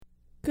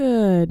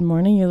Good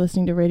morning. You're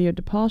listening to Radio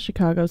DePaul,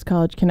 Chicago's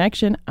College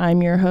Connection.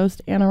 I'm your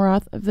host, Anna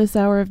Roth, of this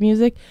hour of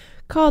music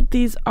called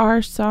These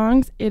Are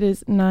Songs. It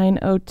is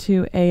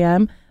 9:02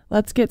 a.m.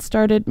 Let's get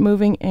started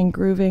moving and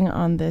grooving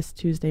on this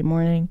Tuesday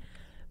morning.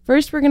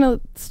 First, we're going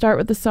to start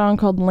with a song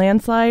called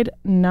Landslide,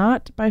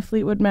 not by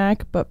Fleetwood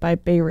Mac, but by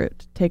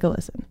Beirut. Take a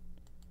listen.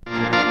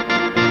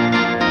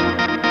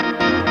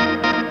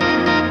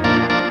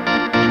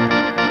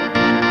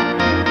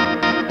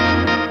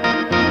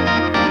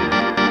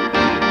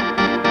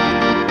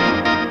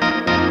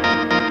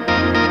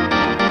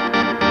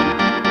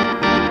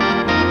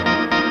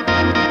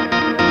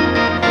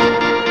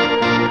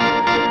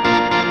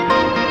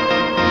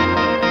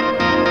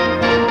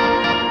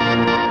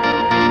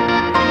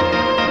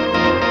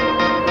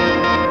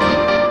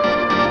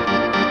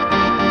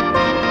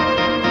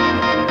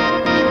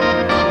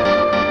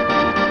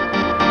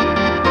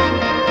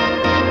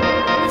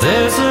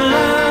 There's a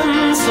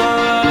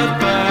landslide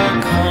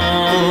back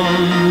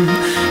home,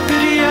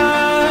 pity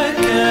I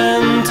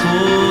can't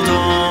hold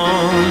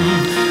on.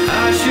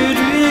 I should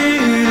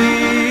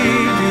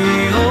really be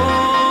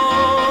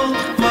old,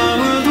 my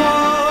world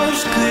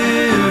washed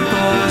clear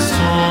by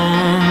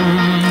storm.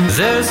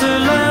 There's a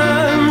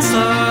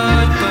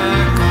landslide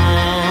back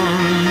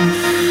home,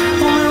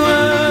 only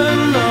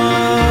when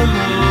I'm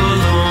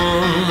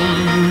alone.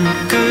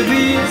 Could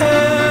we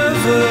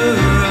ever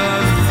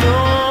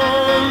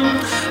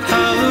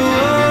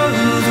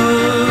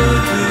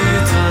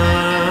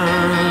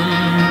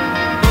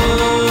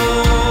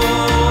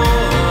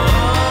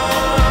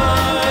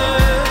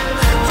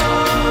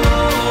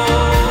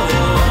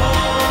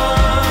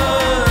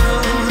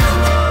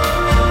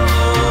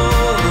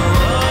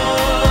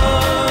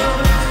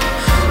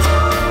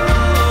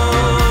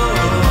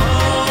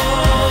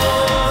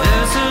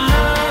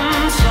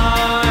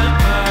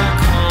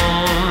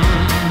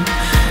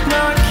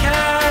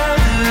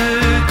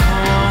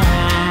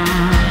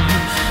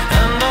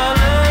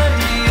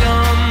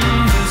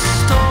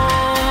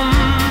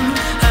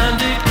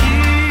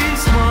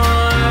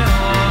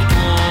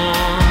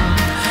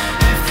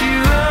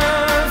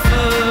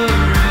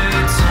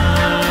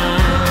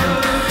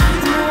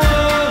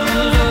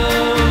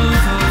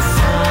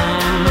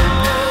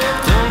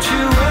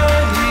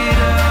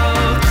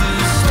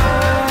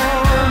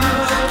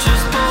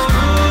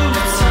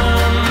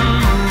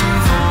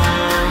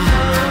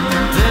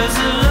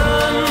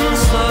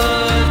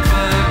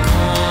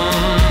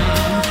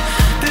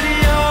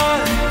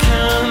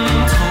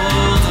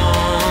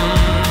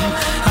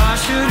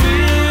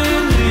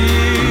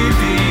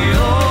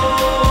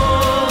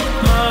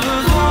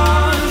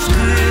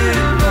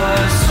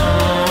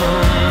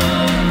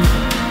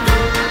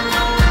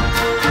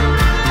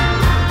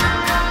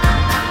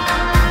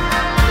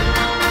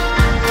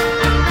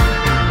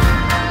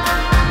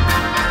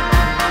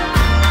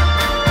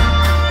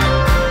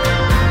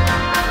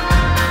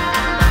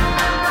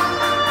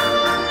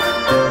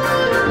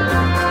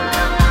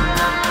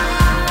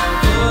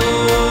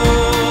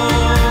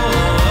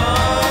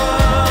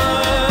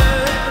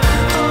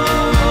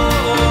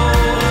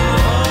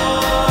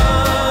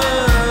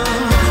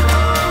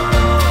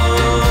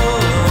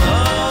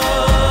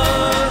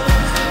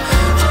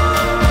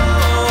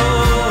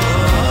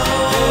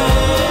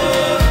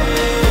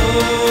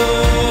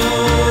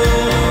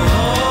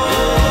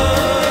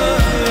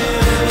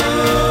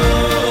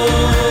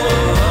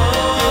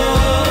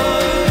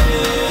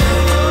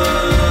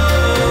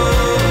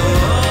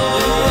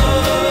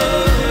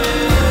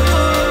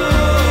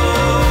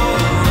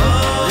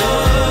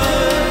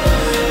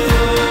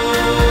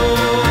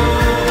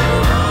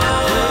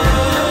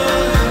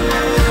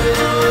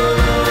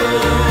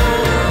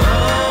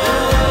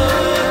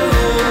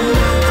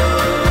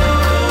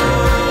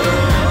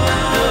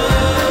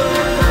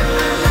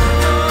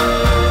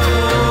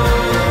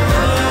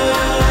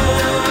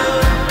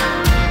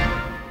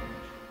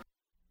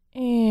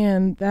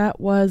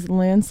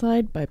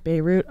Landslide by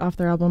Beirut off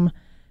their album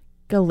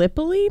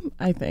Gallipoli,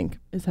 I think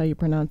is how you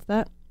pronounce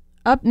that.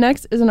 Up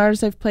next is an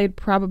artist I've played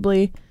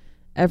probably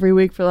every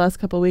week for the last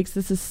couple of weeks.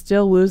 This is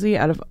Still Woozy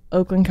out of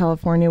Oakland,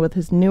 California with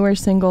his newer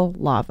single,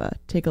 Lava.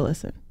 Take a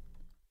listen.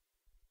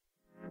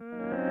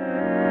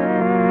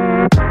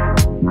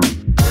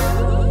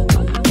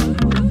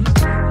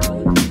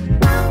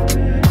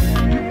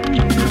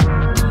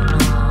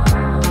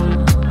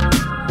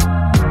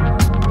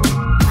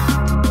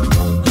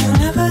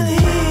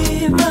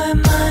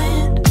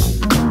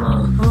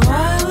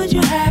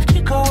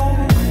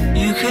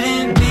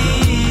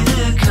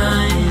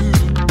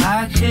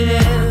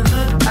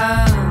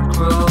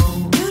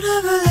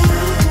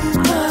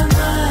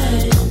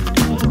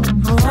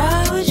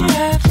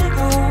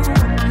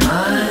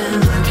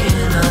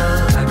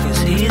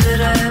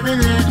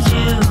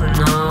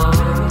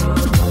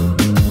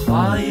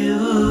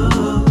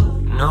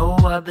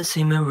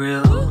 Seeming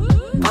real,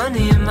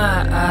 money in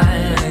my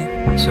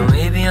eye, so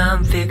maybe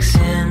I'm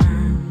fixing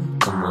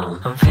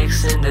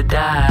to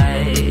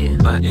die.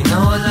 But you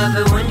know I love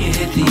it when you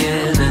hit the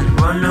end and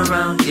run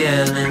around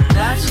yelling.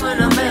 That's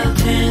when I'm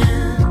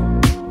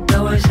melting.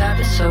 Always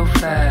happens so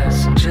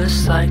fast,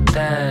 just like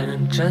that,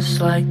 and just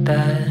like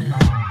that.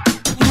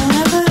 You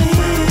never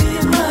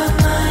leave my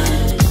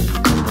mind.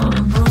 Come on,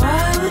 but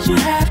why would you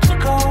have to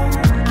go?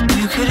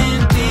 You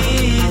couldn't be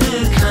the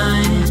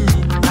kind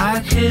I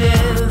could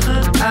ever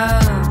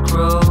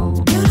outgrow.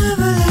 You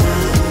never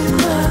leave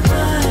my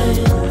mind.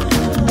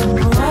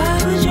 But why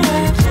would you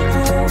have to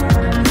go?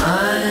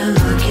 I'm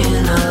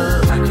looking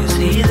up, I can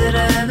see that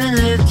I haven't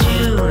left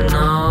you,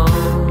 no.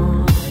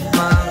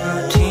 My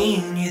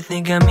routine, you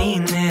think I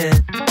mean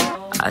it.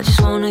 I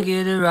just wanna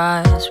get a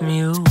rise from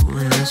you,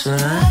 and that's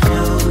what I do,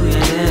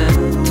 yeah.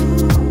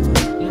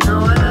 You know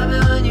I love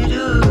it when you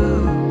do.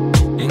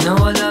 You know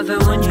I love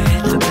it when you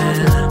hit the bed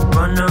and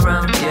run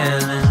around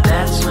yelling.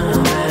 That's when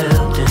I'm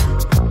melting,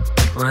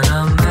 when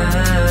I'm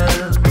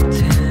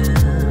melting.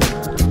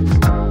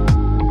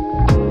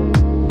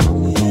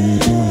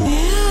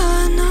 Yeah,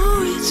 I know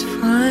it's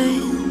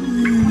fine,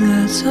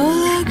 that's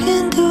all I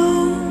can do.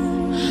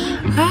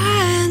 I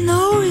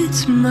know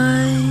it's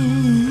mine.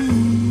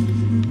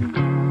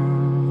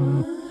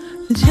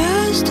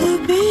 Just to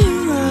be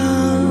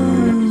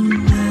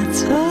around,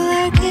 that's all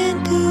I can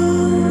do.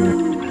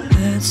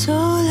 That's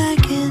all I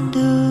can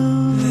do.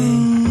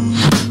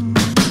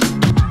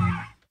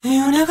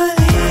 You never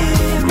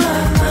leave my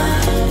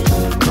mind.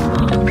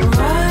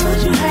 Why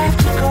would you have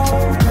to go?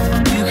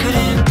 You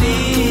couldn't be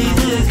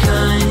the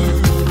kind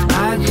I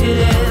could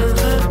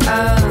ever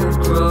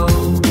outgrow.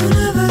 You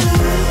never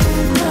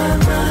leave my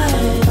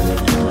mind.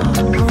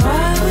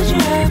 Why would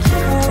you have to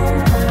go?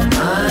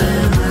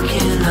 I'm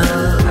looking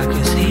up, I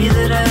can see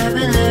that I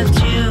haven't left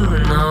you,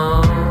 no.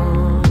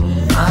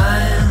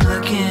 I'm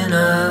looking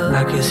up,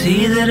 I can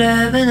see that I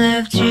haven't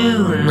left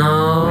you, no.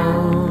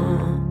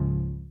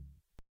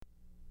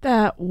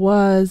 That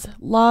was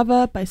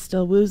Lava by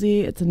Still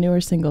Woozy. It's a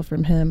newer single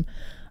from him.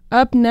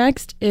 Up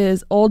next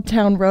is Old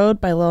Town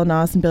Road by Lil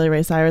Nas and Billy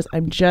Ray Cyrus.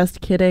 I'm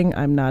just kidding.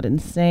 I'm not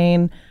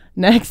insane.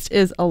 Next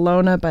is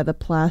Alona by The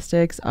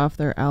Plastics off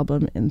their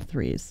album In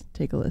Threes.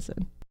 Take a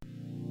listen.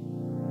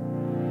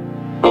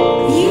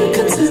 You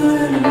can do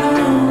it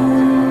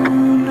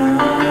alone now.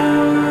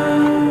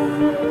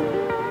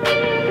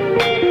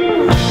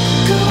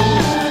 Go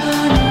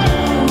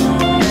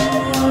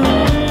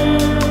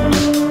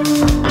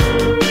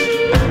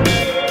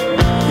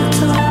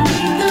it's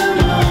only the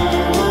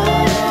go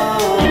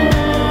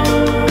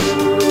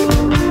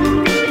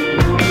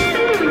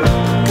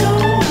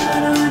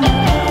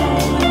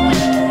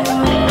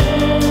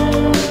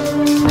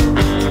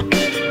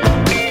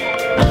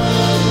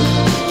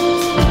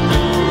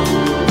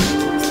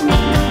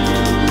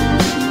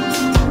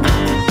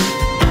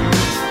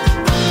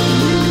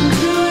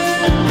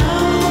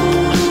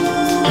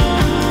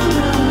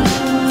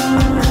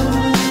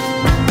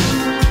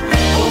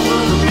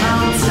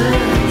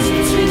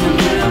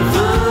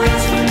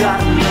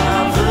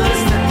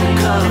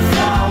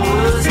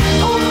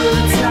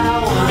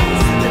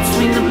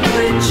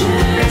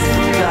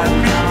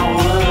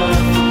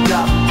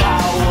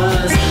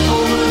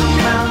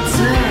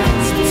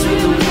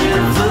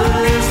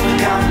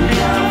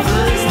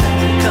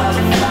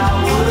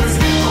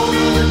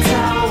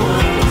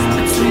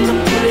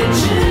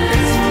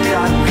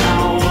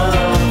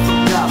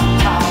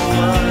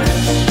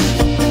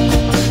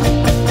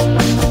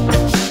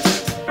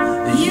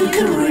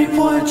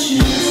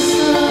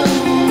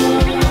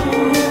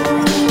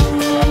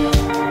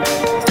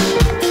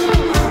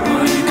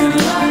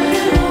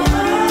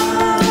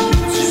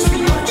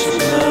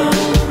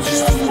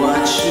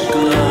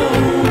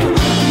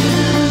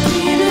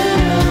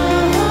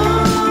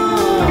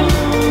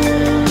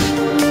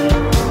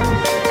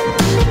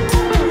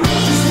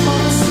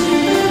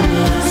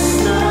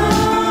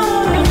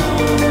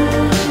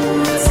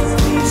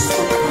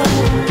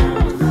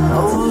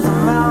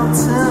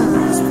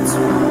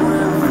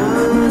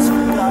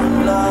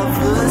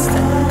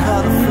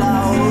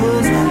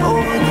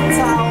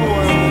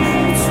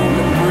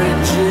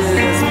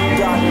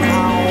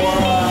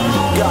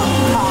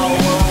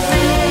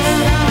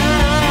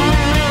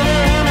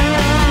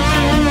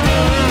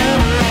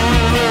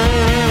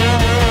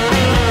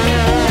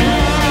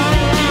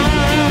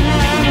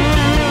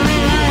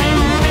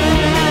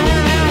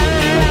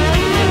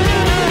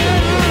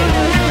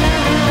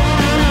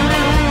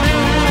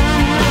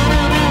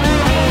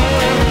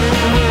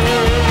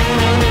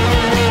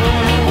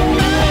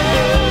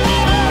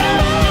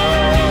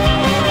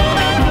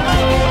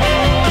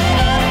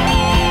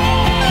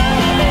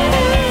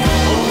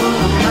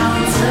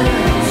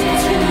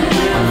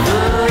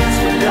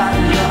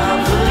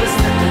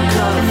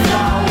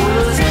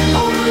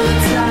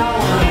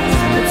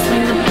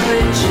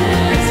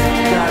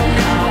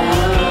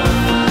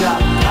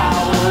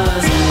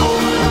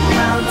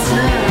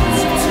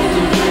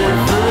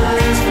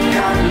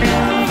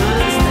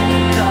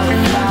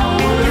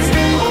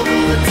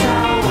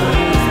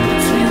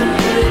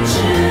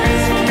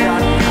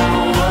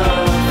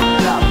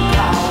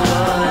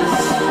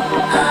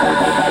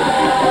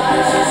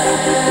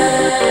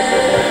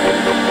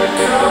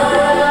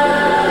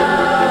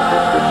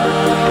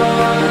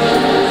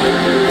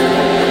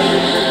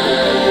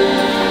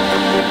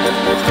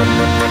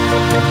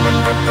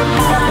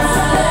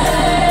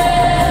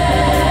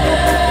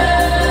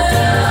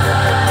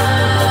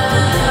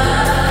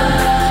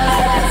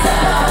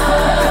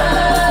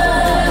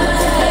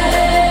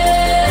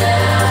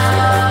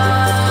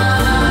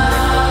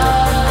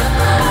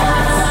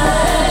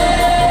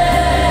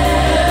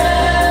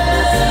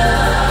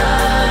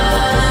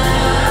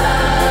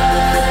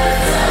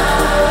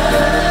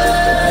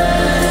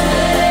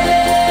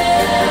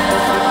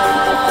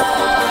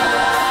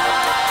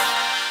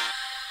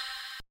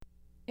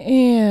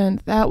And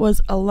that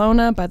was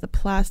Alona by the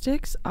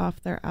Plastics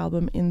off their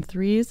album In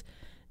Threes.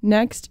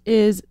 Next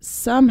is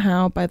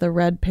Somehow by the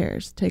Red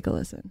Pears. Take a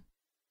listen.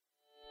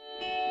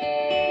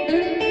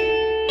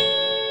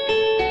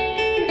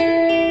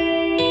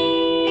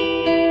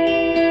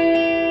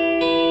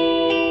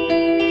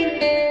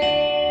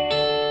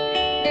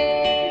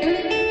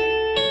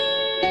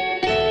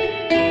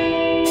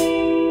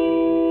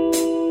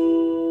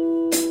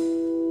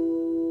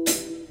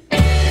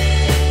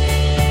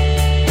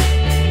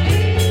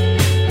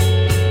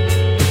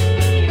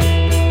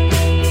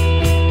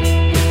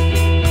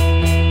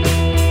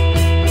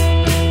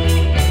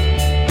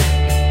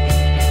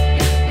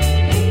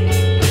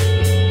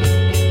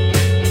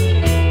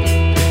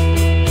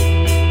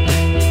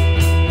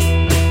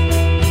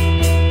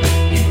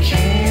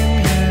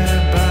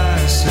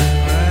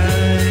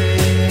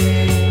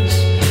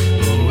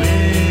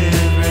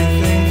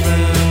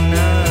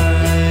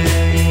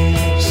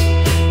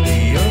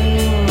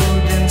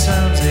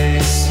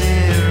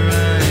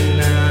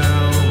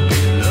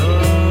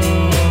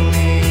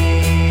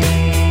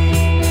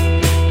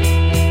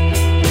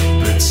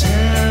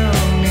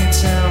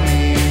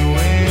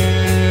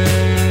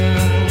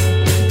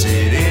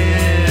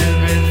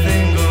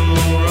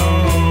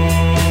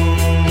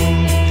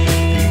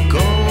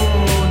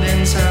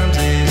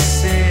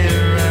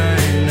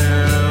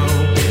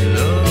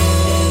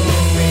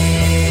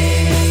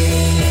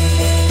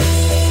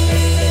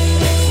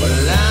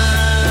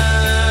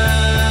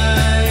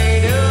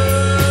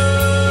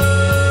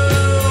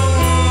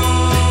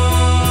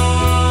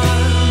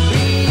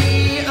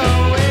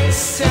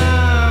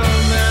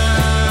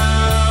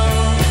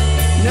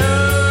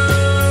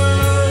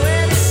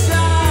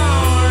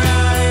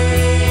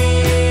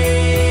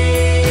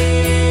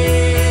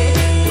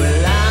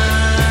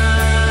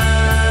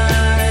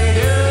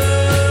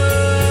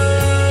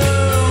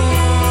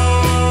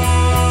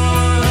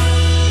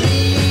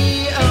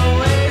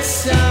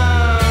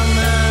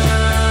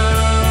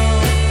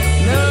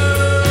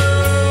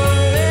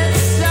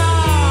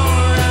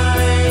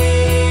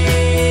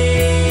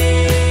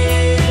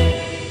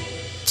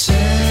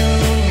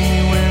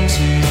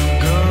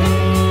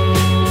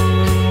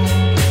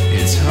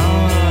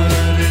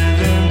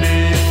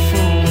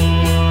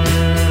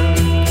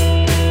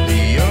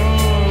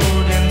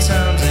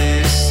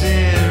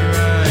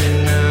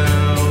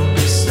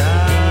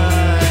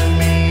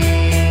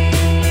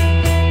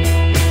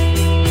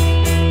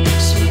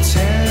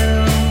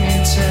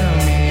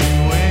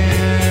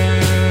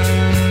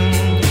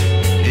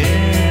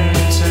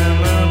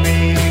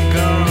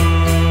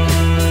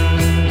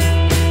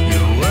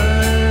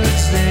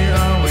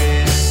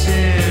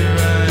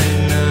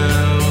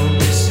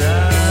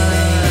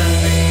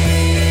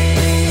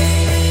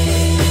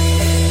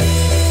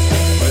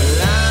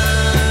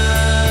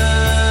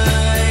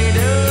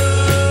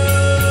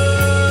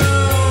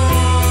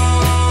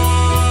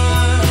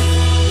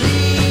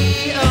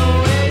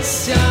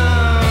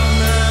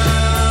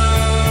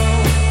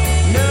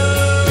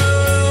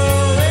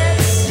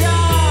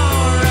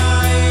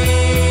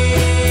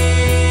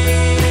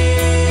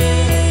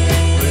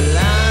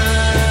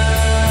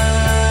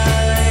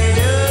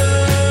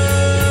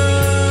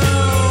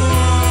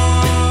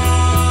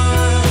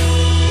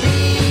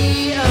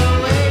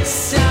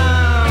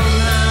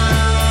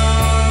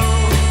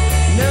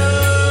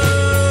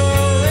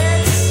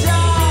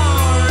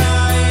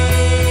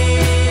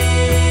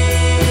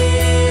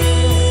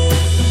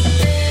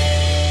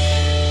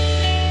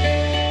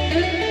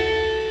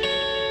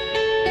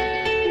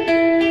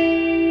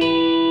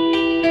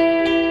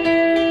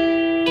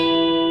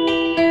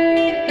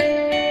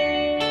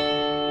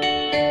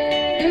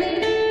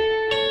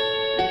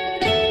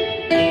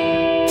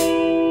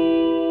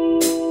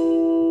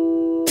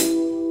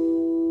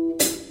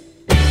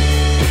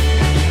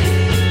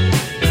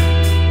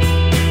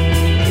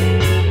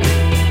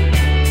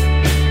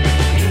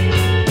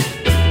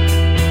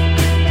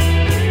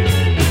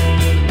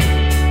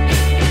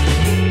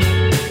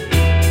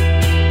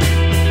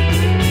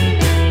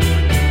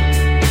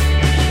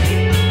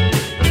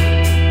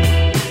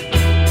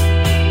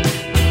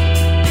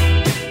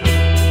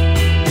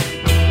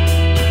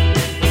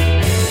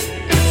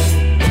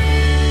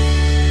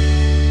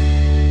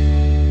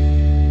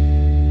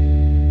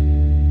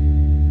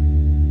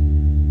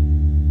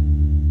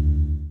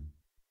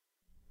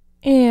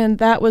 And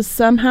that was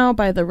Somehow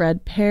by the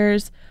Red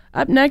Pears.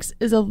 Up next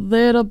is a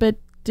little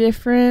bit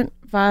different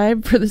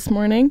vibe for this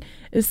morning.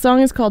 This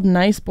song is called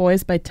Nice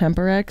Boys by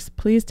Temperex.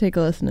 Please take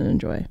a listen and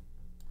enjoy.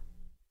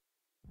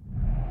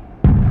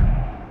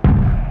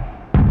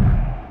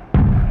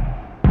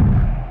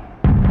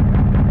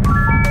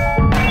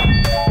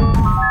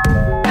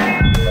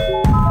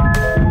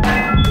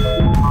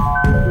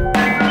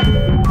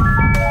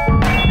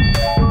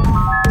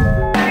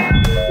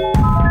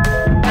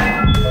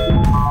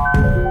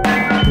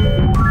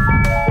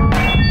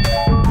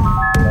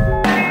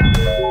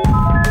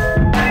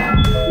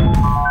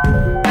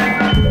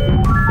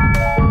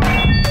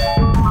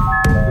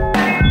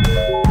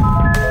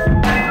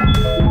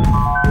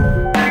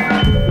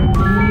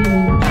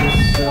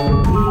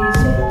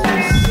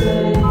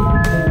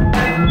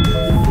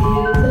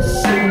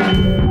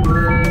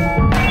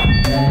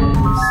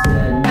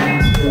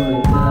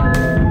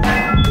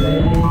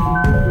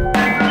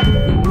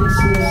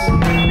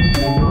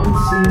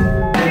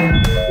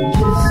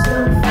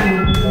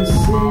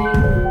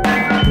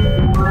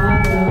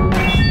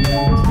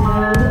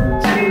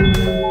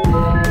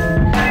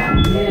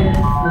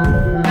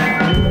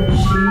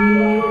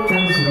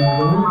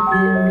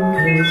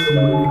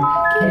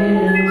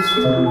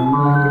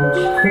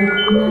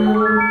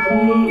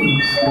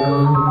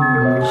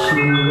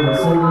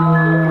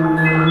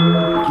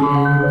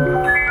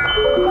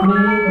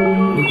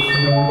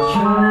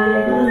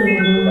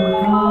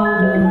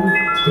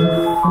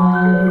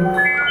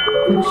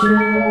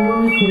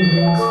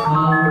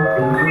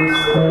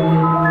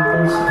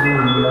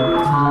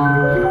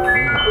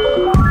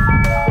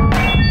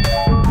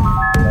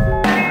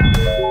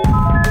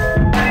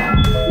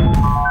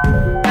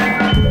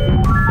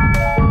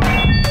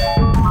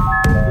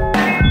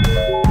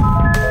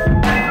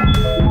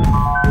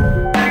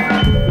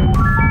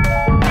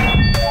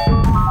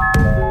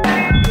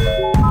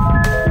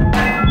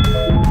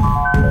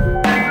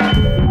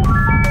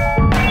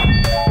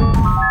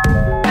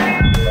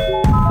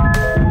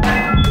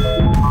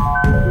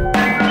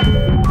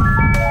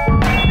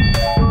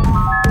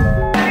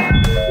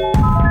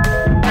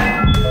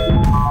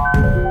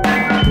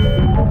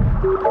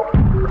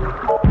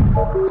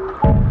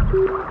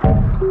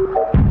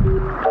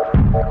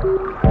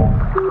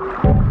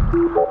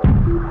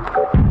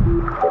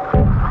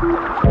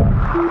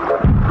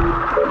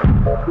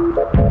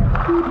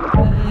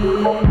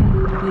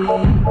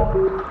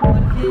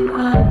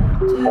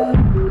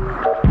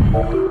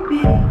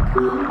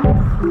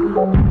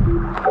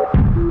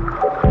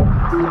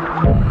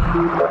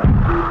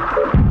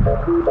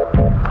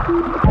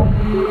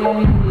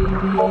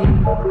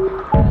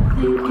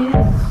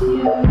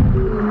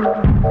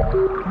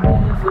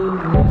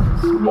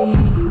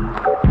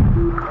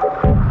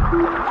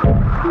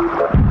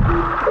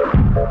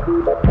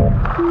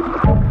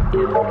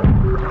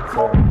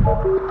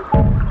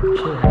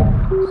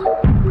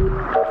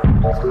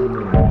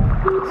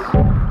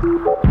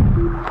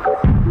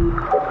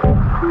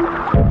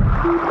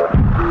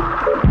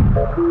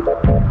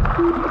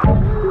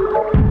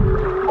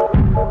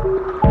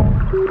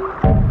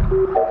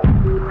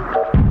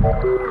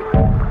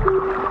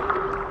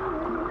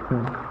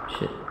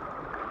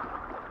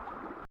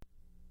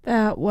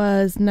 That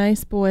was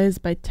Nice Boys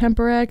by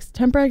Temperex.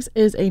 Temperex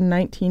is a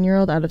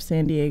 19-year-old out of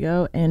San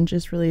Diego and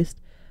just released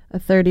a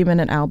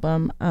 30-minute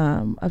album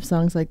of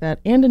songs like that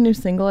and a new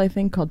single, I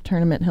think, called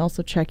Tournament Hill,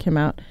 so check him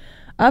out.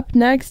 Up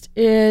next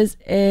is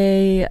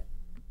a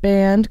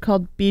band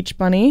called Beach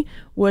Bunny,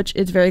 which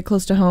is very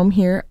close to home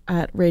here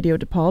at Radio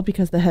DePaul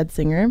because the head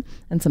singer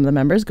and some of the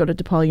members go to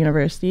DePaul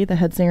University. The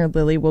head singer,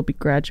 Lily, will be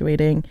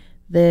graduating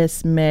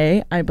this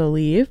May, I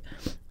believe.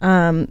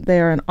 They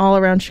are an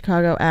all-around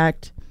Chicago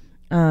act.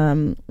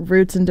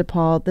 Roots in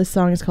DePaul. This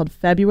song is called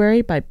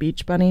February by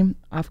Beach Bunny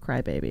off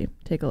Crybaby.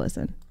 Take a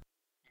listen.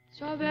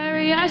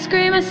 Strawberry ice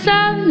cream, a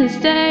sunless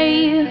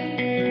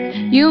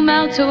day. You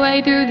melt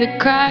away through the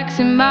cracks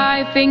in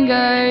my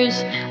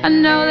fingers. I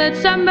know that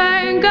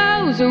sunburn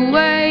goes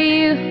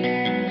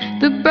away.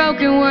 The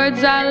broken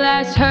words I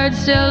last heard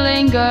still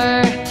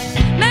linger.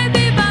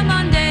 Maybe by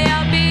Monday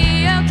I'll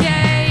be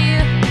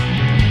okay.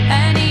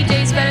 Any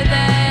day's better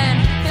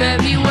than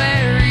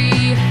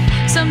February.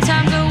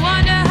 Sometimes I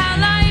wonder how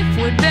life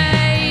would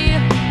be.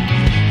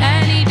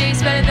 Any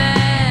day's better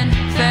than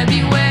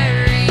February.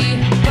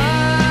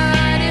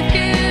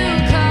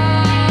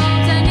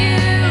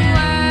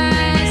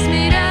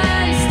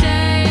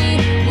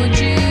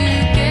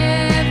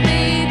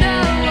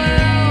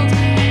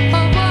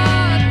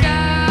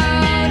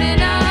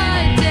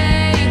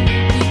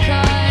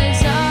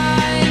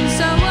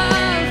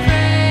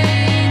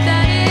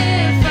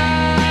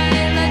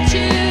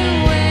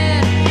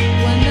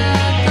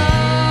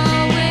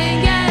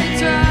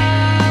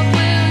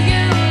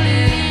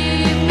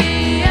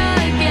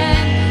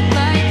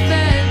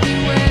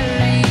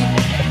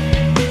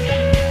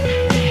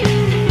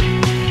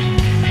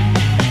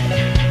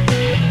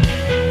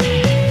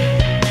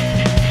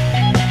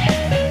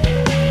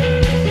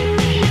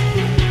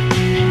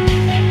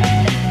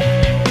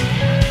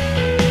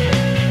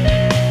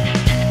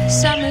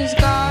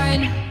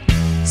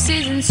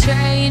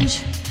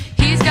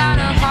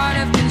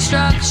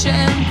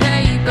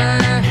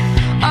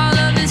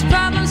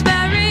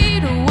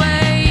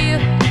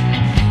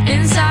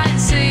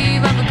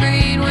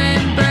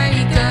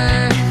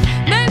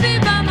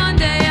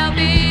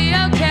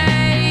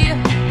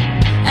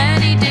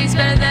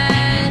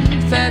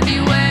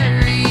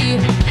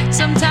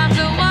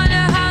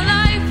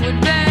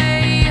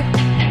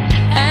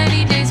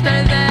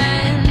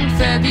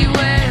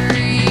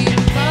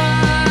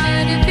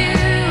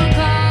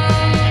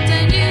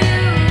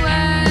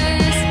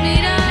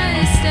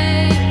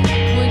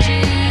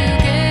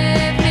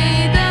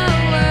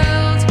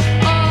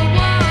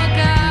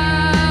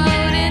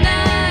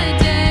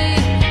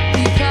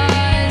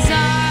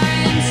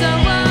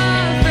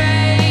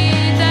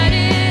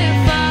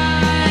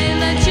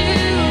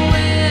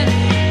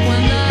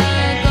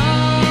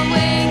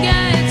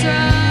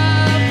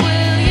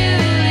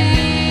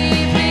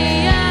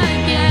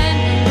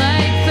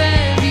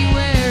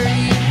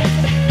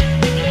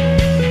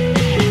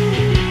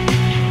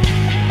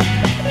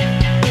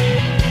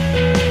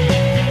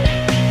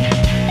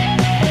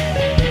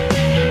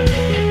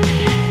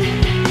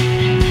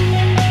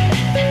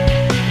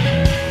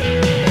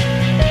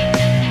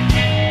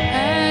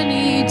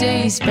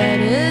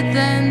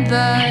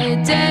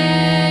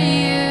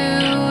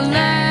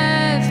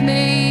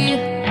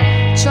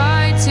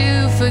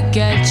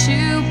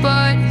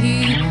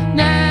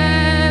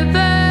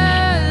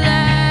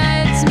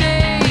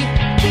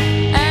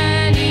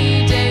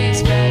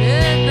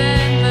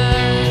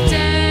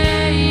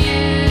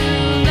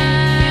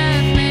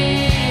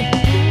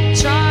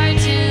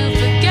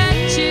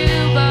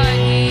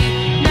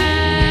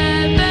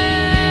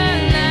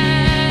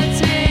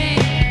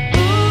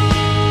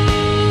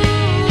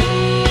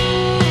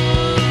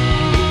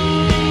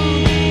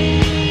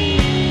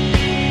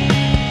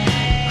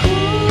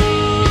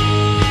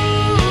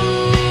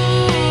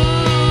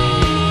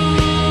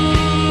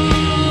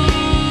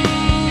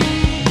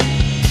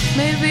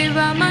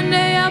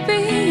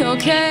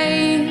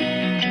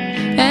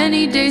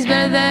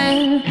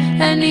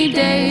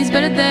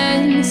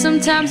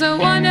 Sometimes I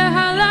wonder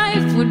how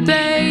life would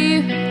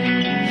be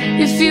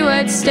if you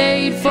had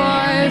stayed for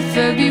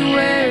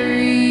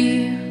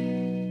February.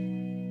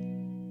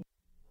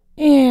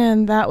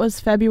 And that was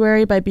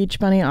February by Beach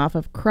Bunny off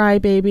of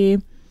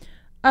Crybaby.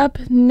 Up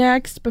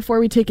next, before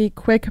we take a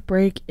quick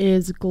break,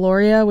 is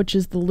Gloria, which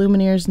is the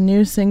Lumineers'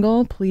 new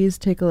single. Please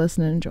take a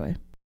listen and enjoy.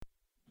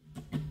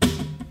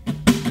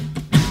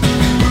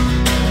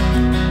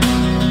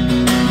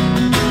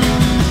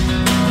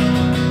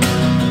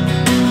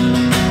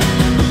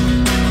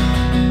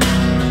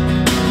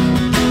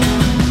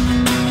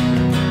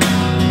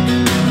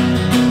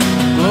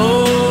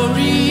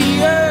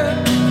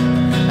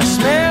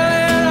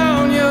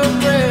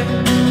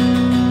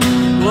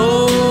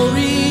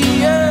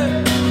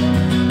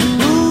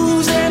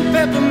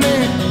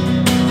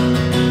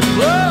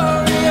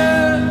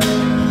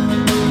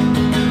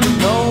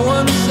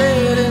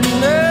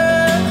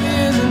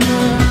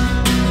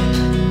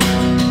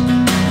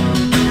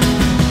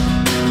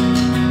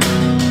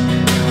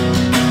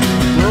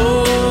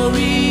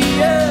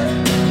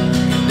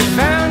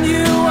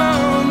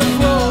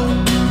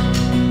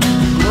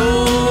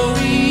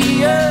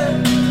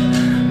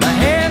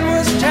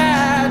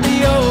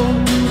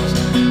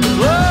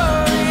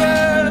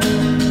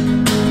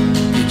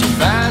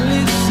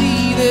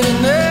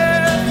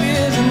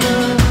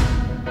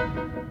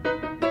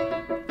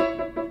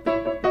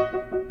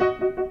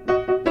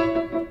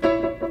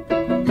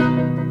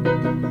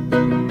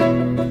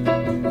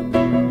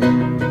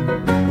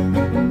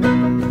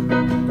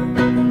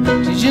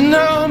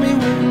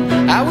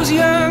 was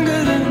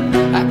younger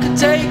then I could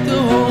take the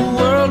whole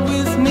world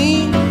with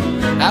me,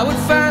 I would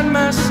find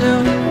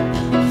myself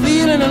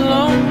feeling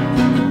alone.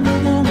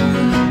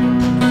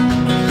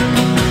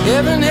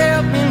 Heaven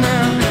help me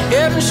now,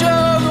 heaven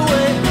show the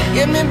way,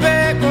 get me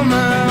back on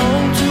my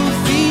own 2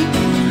 feet.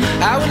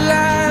 I would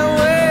lie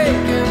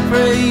awake and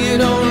pray you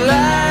don't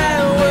lie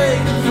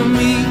awake from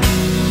me.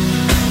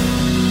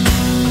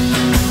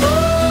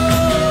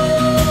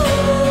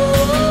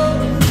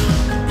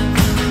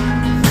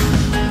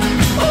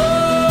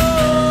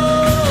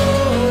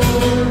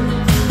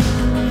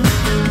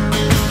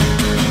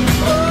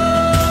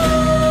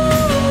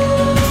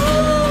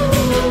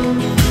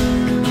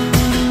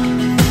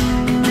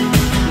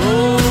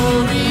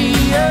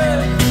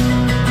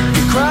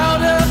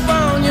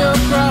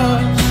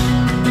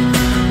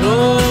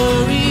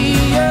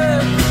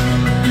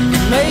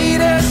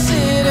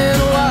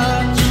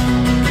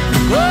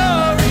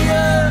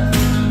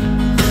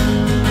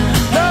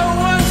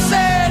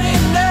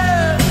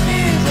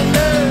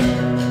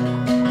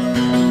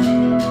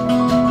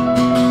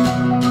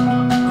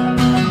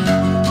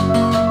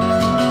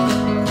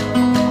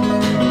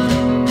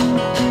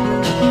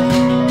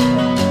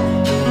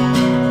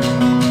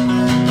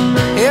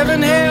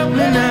 Heaven help me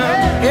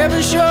now,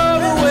 heaven show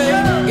the way,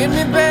 get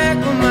me back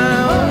on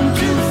my own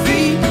 2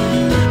 feet.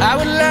 I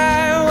would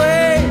lie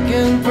awake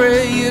and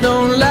pray you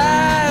don't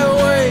lie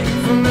awake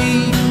from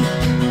me.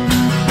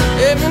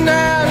 Every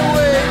night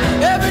away,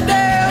 every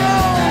day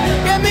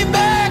alone, get me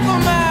back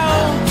on my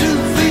own 2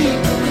 feet.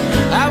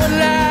 I would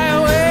lie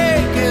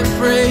awake and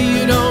pray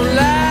you don't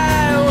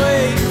lie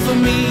awake from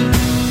me.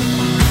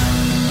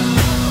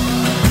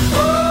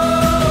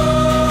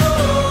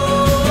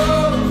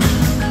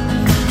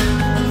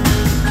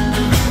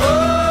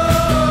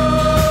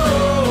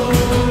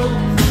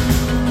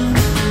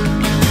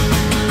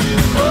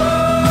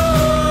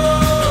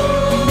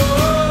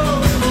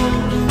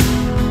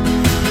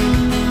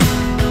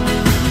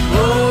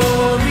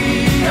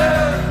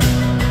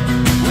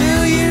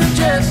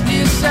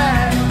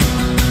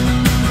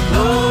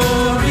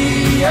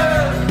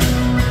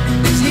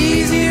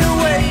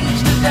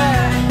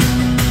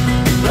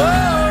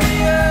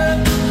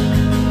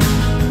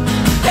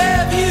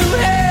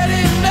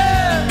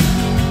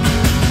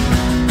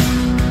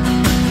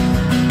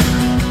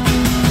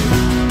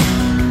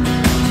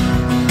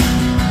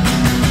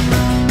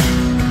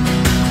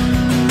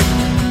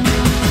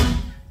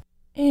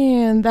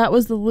 That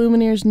was the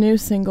Lumineers' new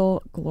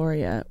single,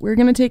 Gloria. We're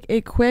going to take a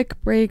quick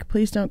break.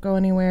 Please don't go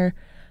anywhere.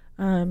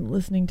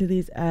 Listening to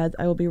these ads.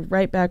 I will be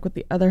right back with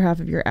the other half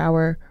of your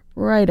hour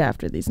right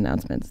after these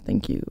announcements.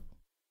 Thank you.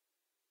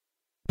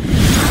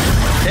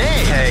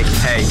 Hey,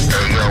 yo,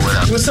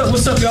 what up?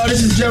 What's up, y'all?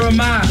 This is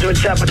Jeremiah.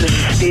 What's up? This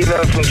is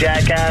Steve-O from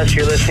Jackass.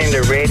 You're listening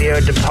to Radio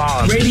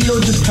DePaul. Radio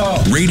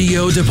DePaul.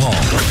 Radio DePaul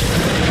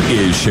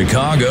is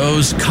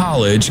Chicago's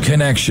College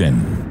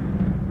Connection.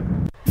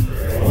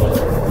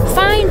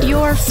 Find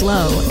your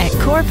flow at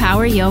Core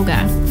Power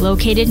Yoga,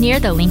 located near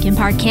the Lincoln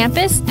Park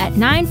campus at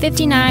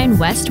 959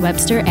 West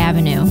Webster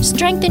Avenue.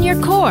 Strengthen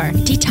your core,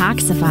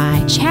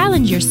 detoxify,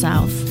 challenge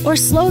yourself, or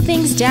slow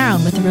things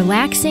down with a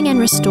relaxing and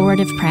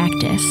restorative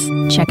practice.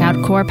 Check out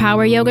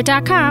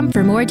CorePowerYoga.com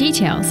for more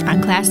details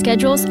on class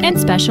schedules and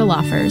special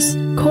offers.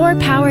 Core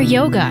Power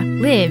Yoga.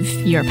 Live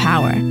your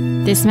power.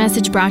 This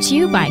message brought to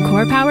you by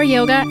Core Power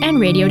Yoga and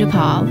Radio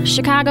DePaul,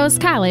 Chicago's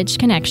College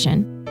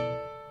Connection.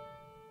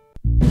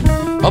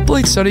 Up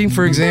late studying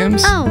for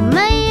exams? Oh,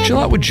 man. Chill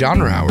out with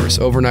genre hours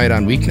overnight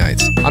on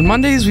weeknights. On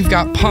Mondays, we've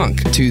got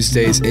punk,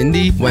 Tuesdays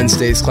indie,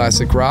 Wednesdays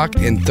classic rock,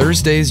 and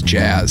Thursdays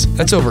jazz.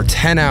 That's over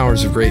 10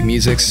 hours of great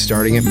music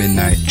starting at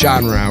midnight.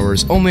 Genre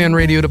hours only on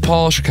Radio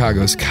DePaul,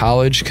 Chicago's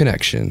College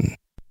Connection.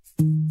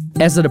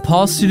 As a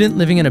DePaul student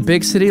living in a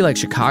big city like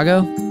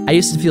Chicago, I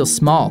used to feel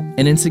small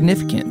and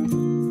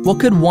insignificant. What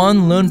could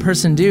one lone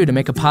person do to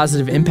make a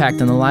positive impact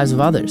on the lives of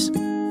others?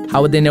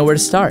 How would they know where to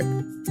start?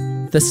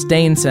 The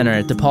Stain Center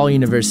at DePaul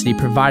University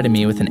provided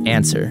me with an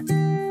answer.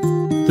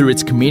 Through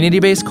its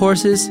community-based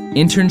courses,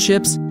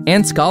 internships,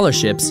 and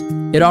scholarships,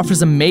 it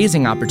offers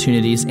amazing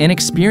opportunities and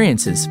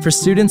experiences for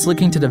students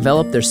looking to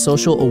develop their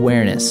social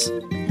awareness.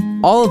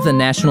 All of the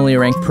nationally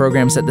ranked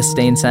programs at the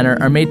Stain Center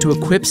are made to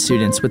equip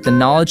students with the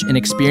knowledge and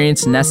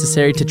experience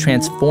necessary to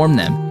transform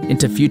them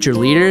into future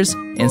leaders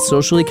and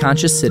socially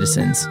conscious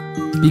citizens.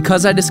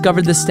 Because I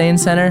discovered the Stain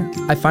Center,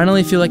 I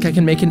finally feel like I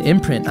can make an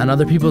imprint on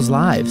other people's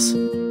lives.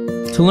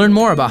 To learn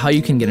more about how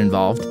you can get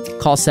involved,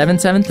 call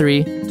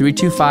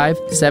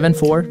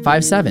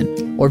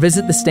 773-325-7457 or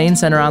visit the Stain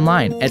Center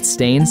online at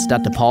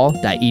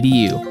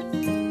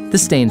stains.depaul.edu. The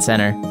Stain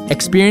Center.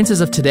 Experiences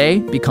of today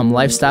become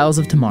lifestyles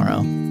of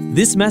tomorrow.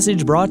 This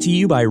message brought to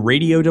you by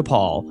Radio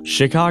DePaul,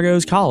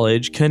 Chicago's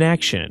College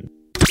Connection.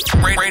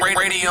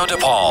 Radio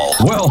DePaul.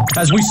 Well,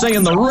 as we say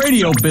in the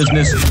radio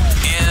business,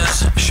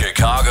 is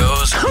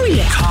Chicago's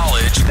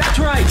College That's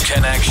right.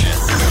 Connection.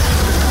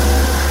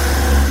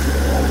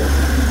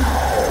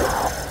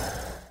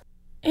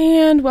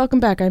 And welcome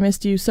back. I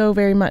missed you so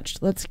very much.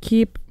 Let's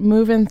keep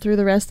moving through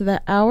the rest of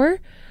that hour.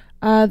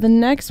 The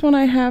next one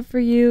I have for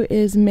you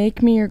is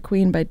Make Me Your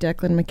Queen by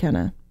Declan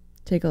McKenna.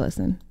 Take a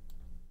listen.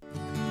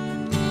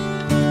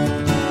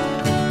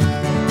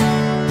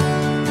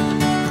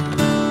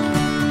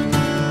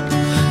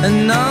 I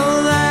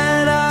know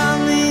that I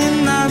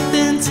mean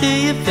nothing to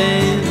you,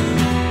 babe.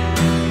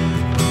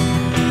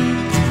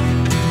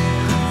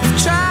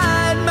 I've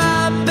tried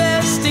my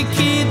best to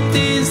keep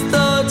these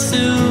thoughts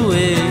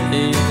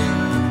away.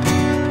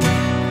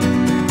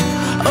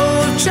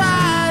 Oh, I've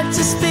tried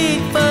to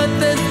speak, but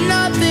there's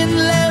nothing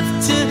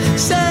left to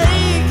say,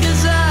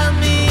 'cause I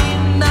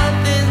mean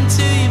nothing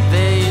to you,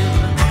 babe.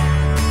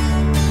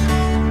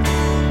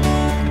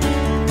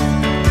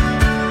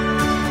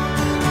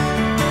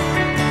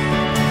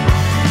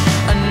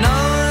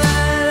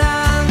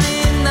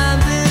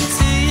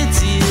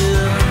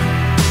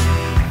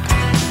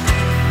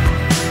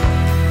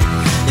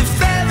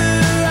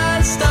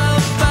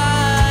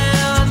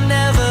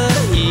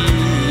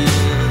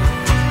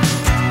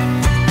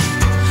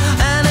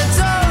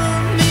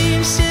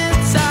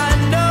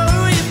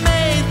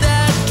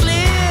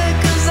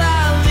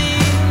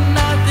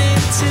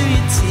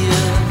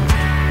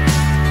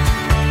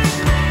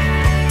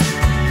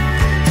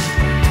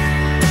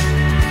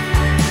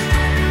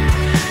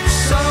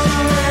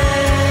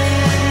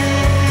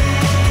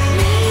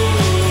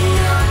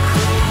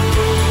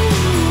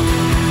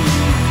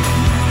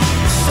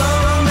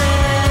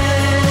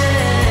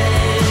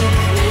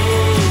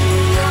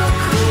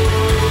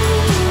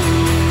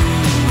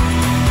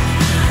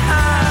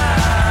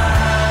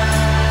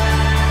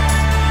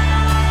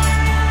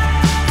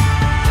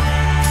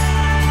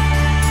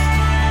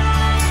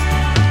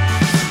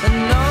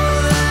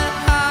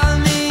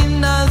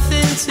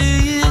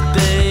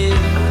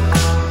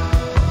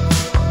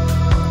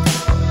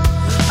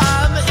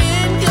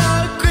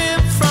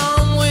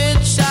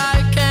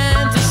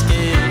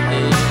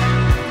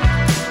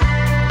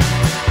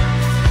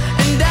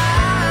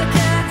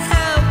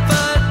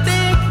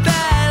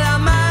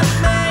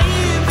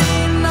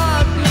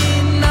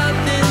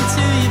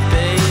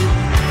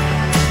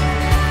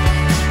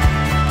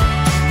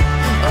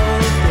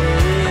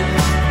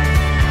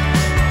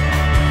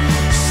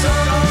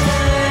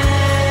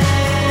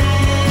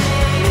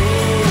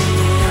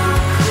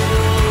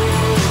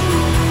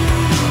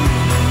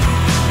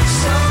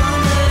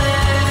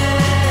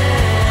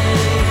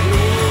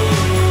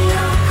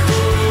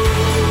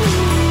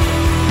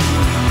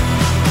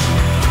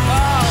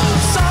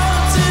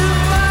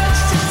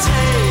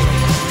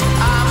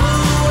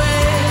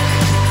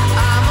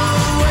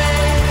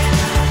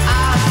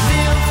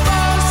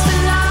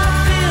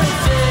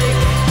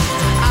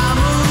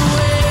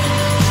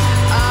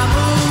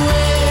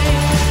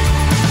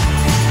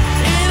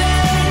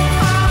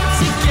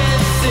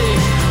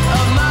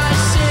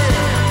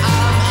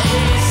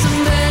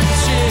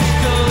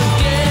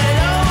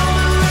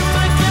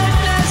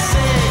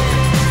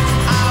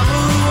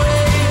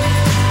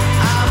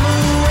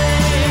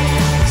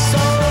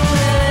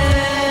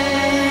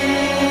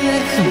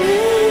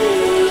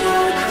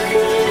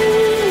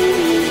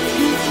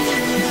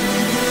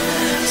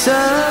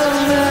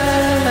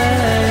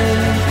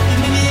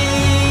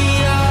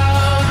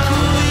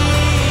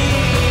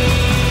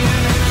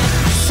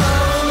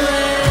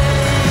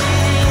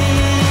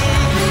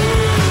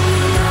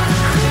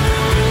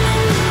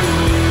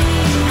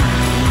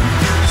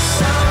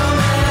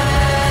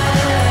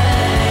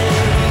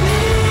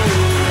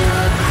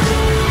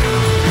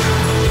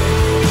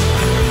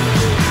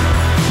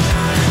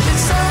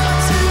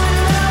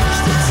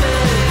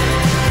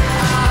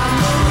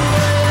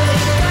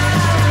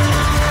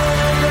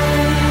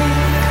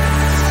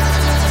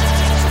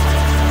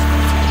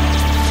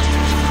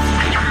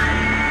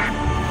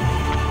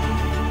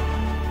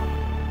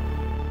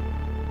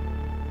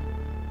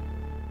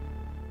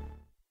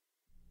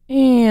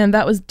 And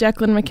that was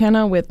Declan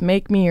McKenna with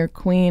Make Me Your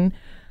Queen.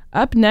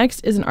 Up next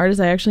is an artist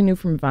I actually knew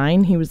from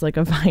Vine. He was like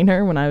a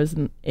Viner when I was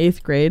in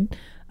 8th grade.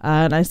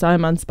 And I saw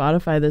him on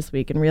Spotify this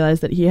week and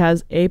realized that he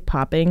has a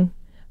popping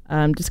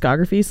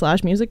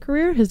discography / music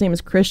career. His name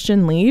is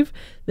Christian Leave.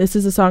 This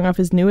is a song off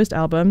his newest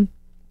album.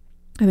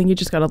 I think he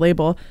just got a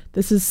label.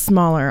 This is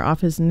Smaller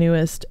off his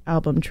newest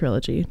album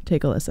trilogy.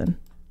 Take a listen.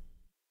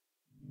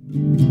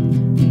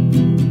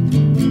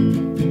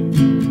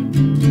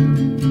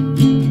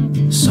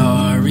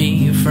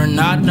 Sorry for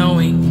not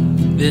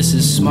knowing this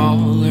is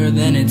smaller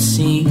than it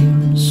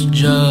seems.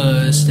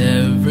 Just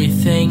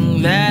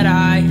everything that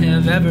I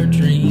have ever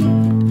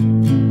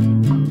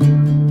dreamed.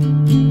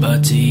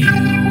 But to you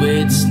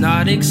it's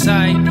not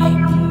exciting,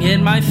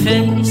 and my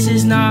face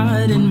is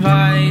not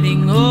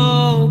inviting.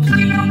 Oh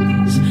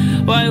please,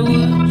 why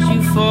would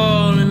you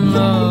fall in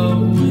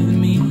love with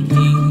me?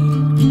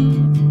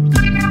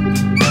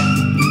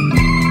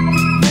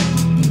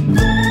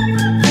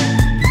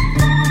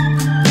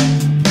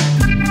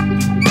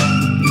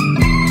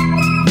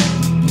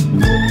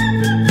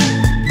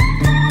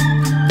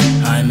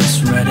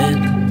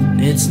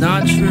 It's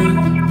not true,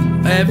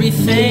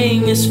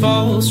 everything is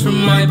false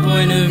from my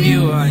point of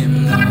view. I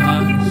am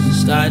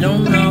lost, I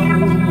don't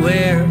know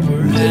where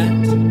we're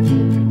at.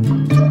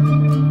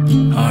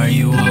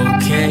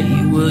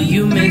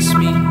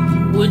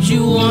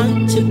 you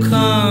want to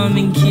come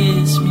and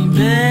kiss me,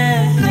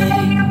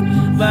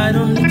 babe? I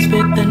don't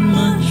expect that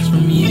much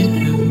from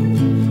you.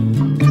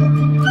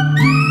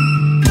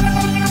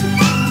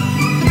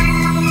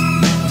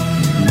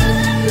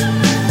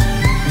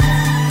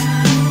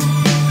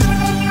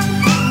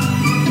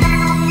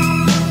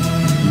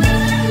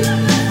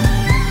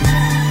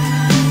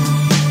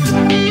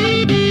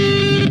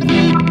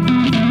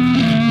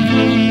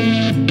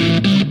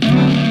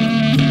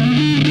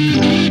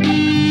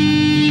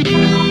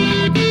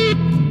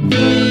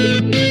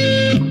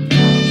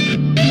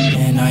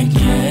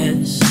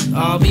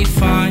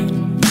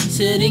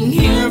 Sitting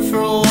here for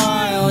a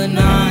while and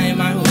I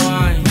might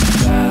whine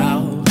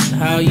about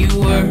how you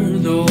were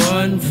the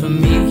one for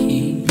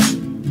me.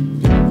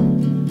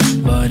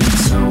 But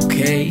it's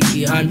okay,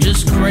 I'm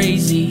just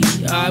crazy.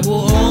 I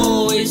will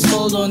always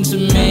hold on to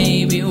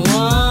maybe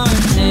one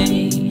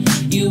day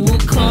you will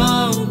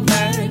come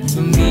back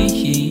for me.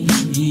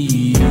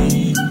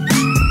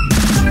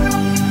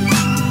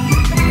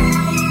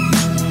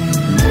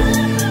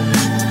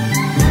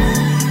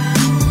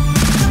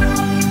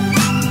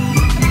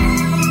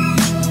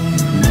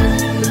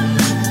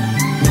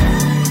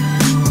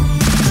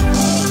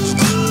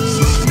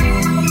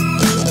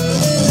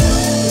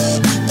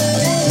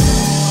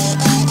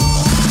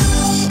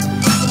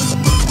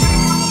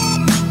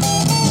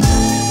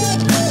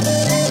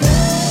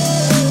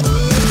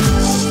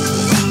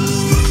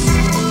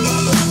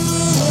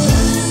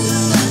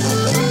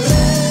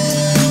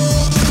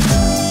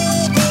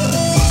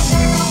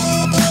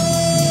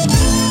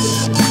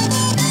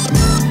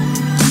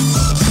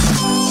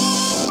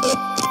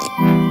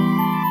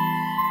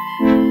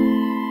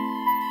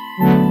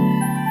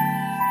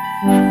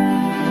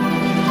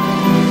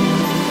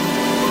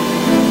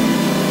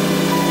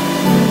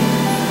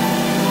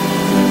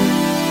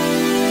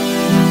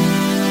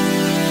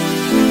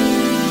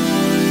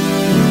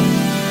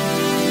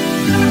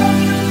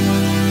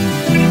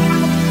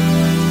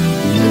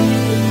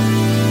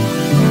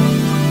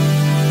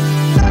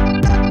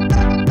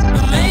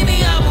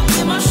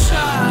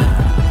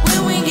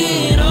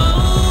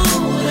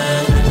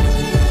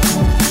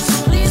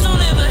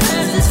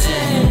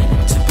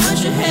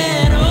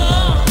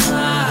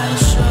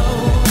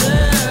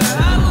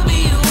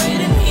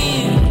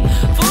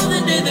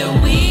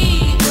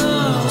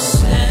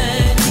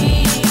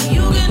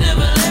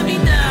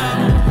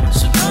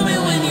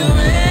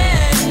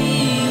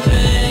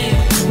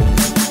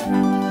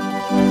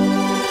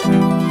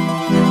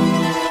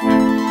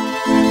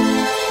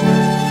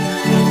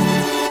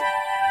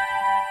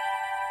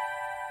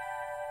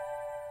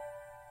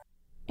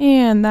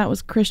 And that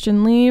was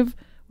Christian Leave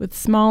with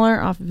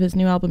Smaller off of his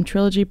new album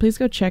Trilogy. Please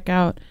go check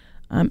out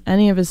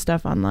any of his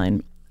stuff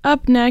online.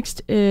 Up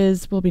next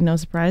will be no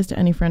surprise to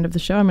any friend of the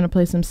show. I'm going to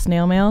play some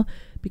Snail Mail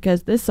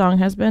because this song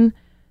has been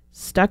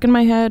stuck in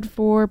my head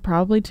for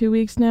probably 2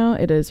 weeks now.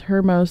 It is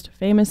her most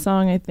famous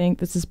song, I think.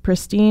 This is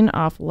Pristine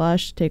off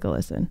Lush. Take a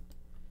listen.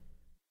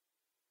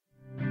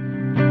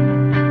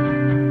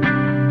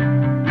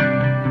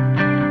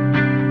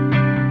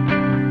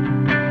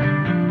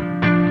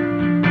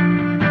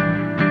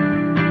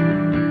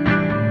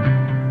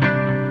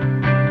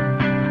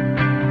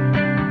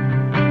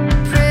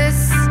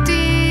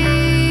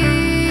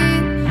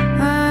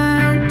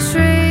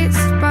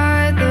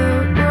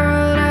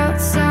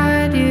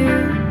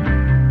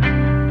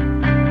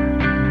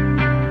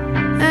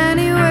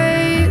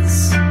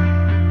 Anyways,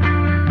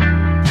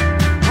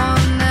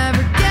 on that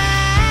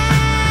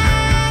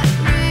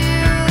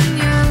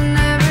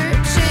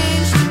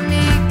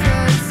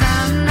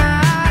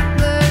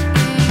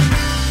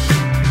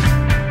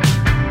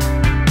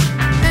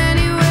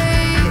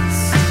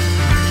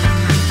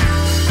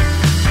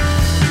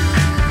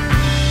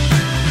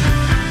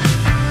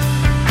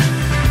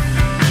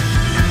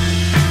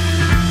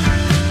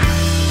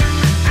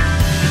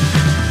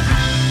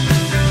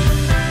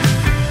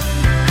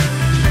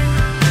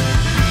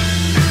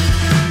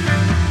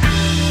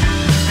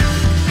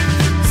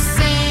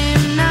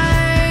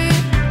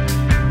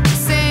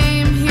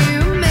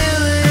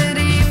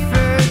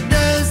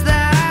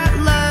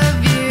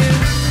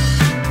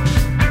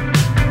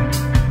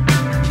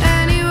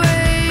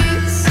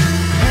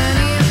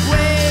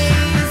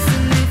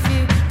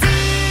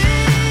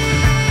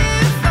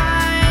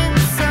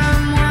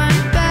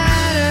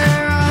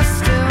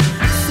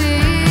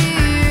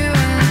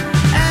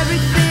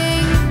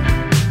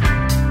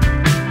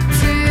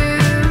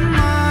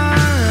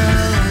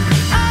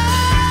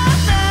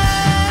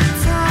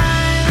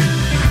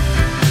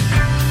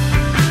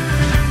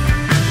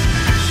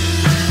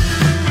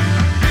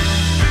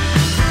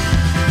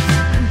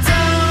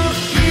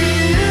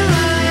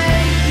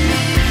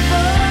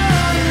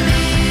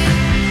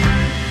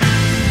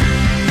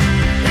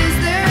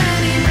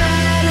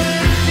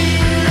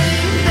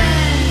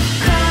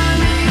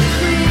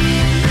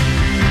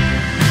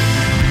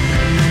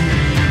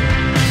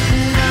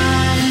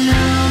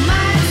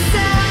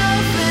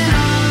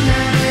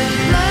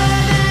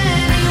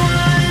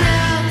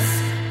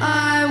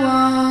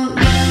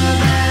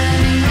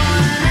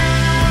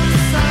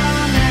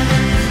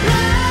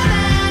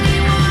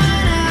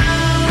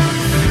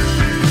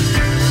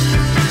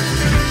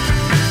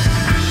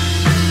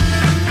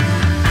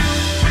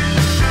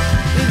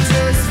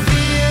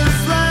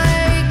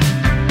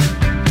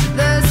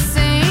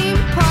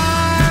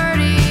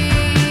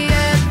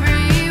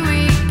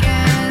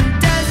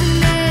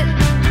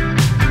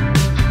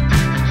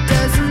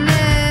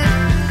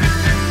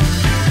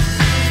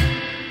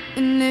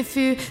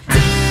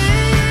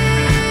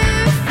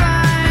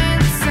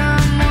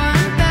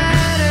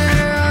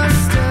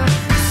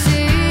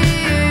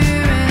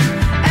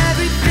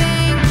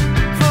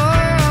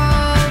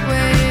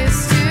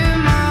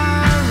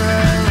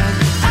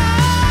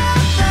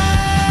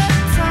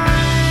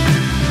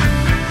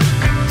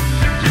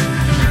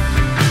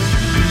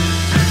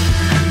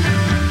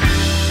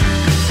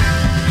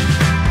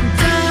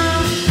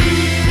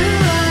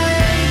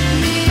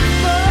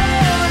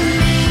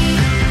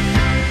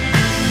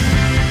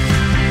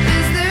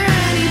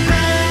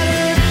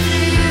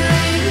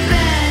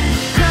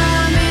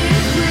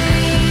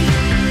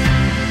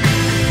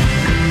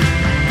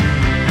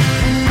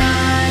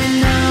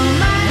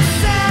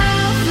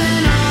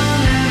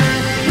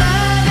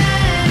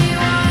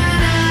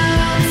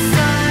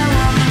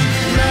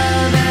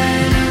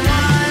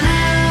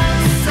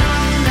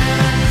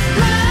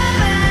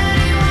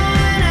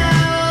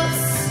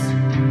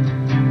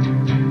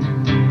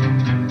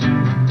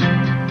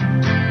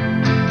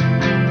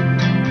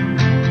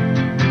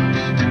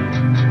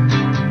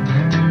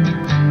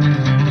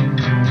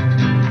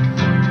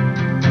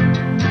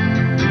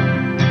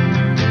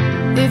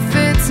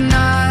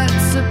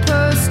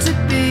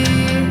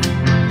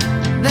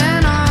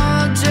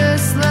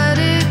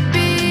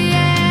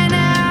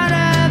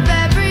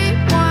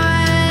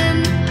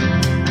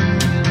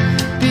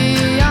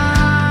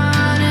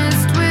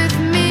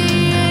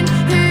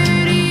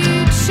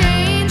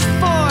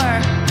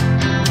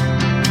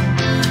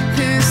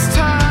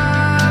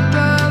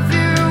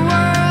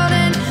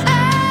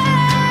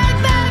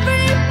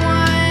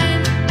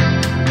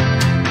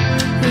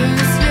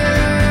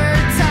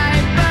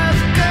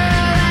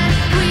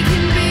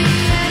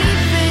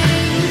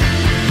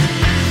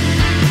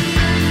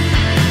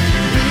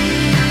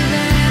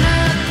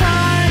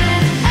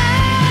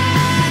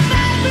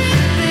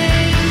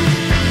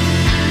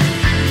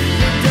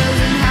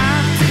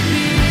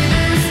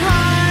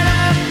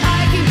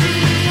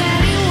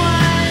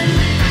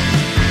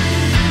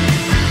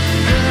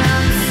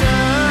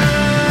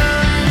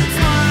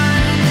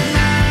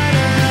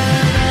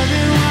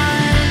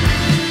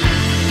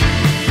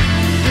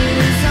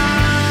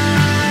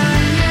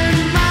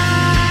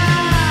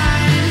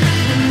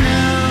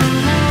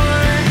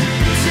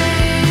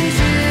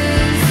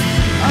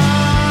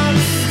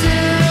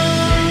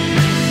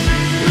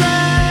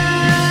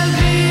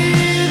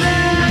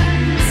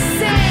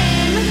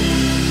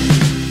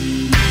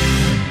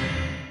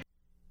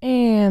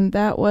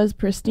That was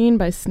Pristine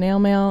by Snail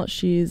Mail.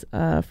 She's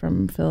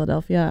from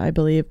Philadelphia, I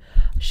believe.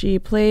 She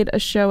played a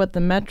show at the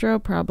Metro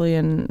probably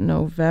in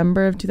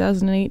November of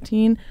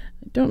 2018.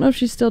 I don't know if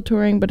she's still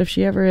touring, but if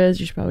she ever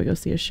is, you should probably go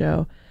see a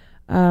show.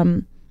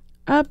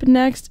 Up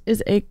next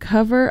is a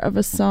cover of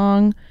a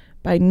song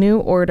by New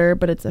Order,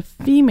 but it's a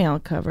female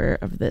cover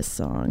of this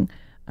song,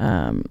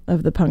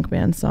 of the punk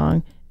band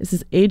song. This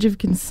is Age of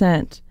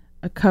Consent,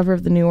 a cover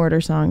of the New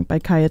Order song by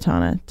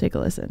Cayetana. Take a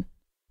listen.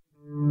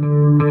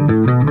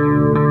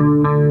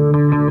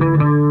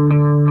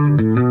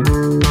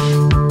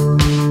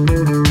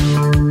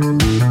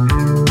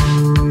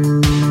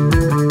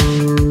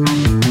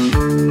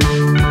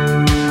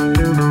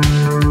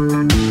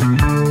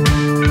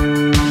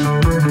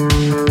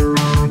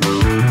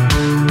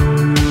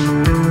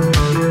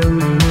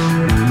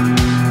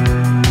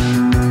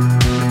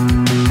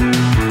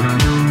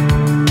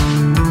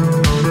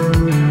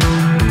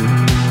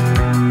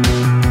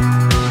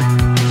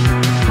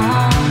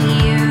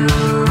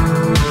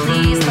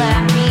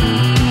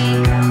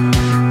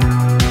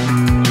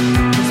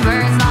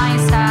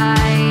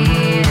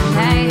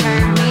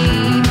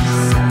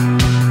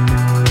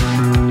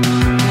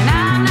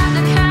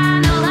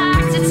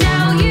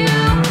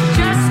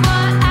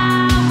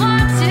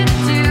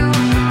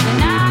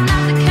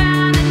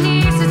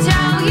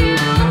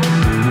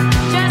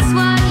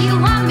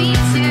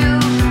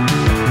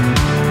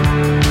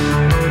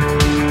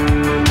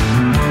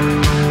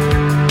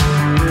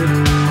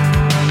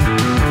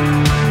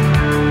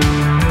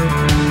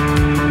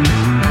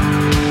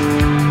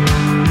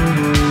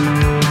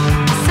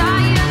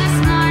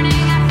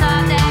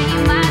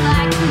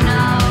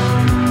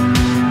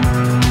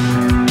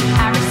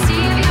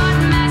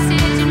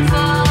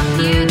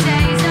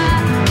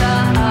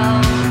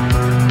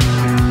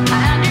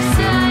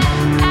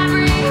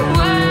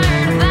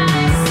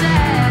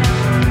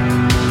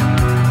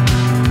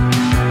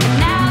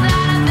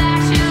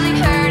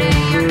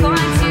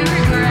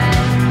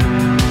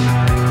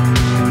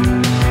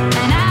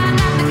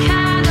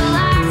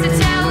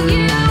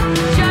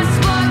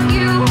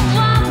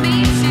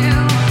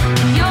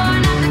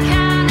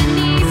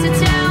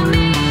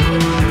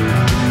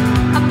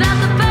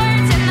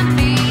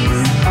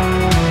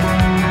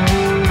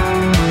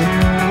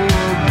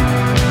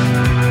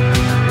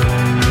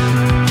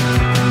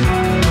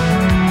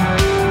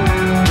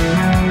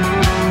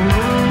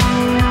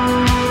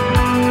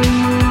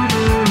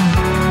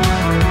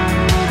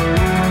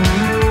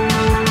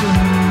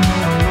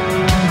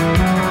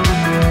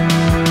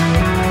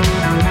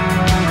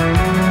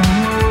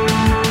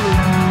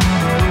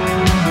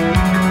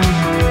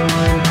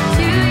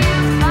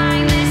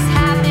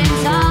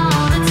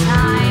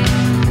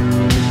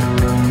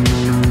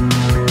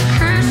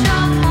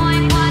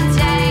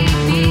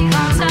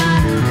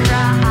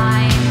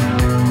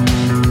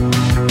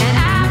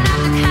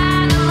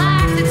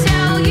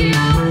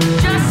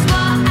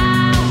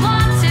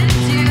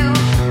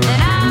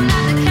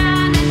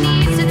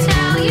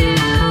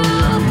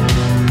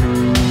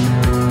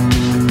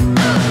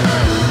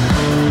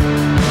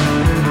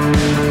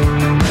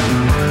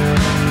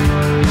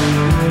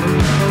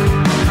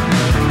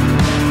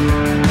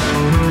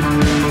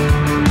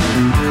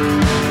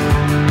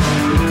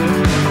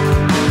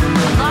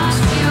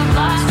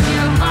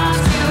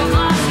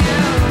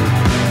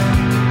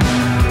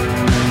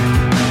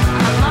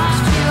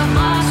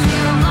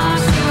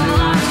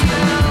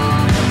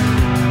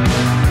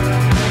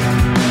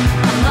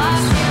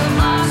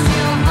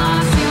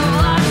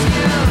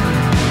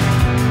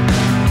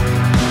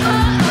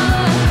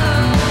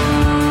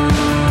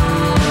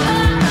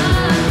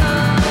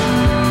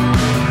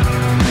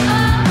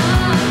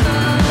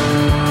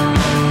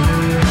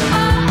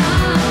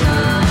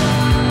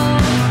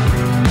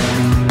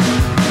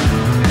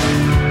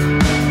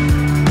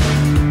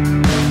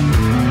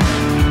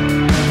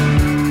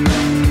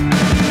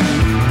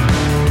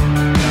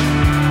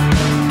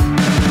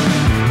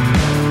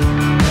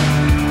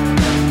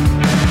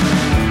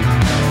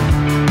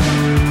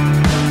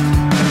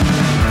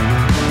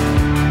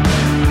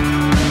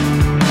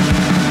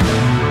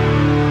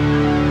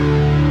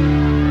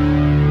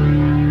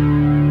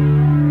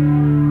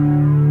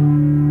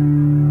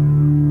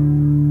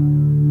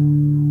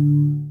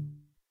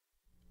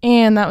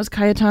 And that was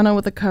Cayetana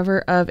with a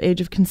cover of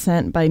Age of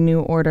Consent by New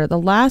Order. The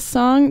last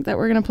song that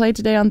we're going to play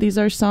today on These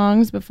Are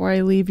Songs before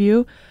I leave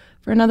you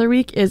for another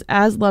week is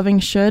As Loving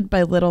Should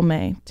by Little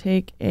May.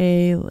 Take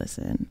a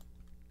listen.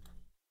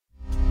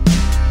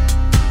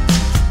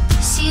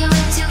 See, I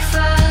went too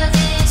far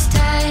this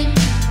time.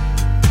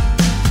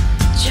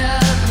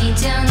 Drop me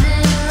down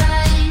the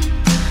line.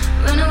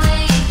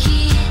 Runaway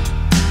kid,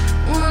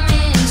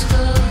 woman's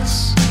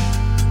clothes.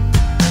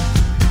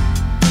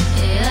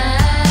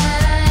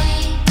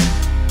 I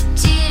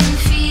didn't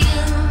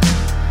feel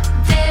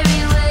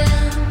very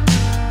well.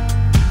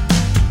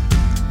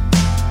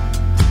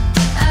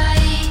 I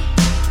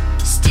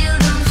still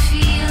don't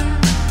feel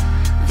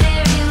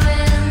very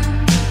well.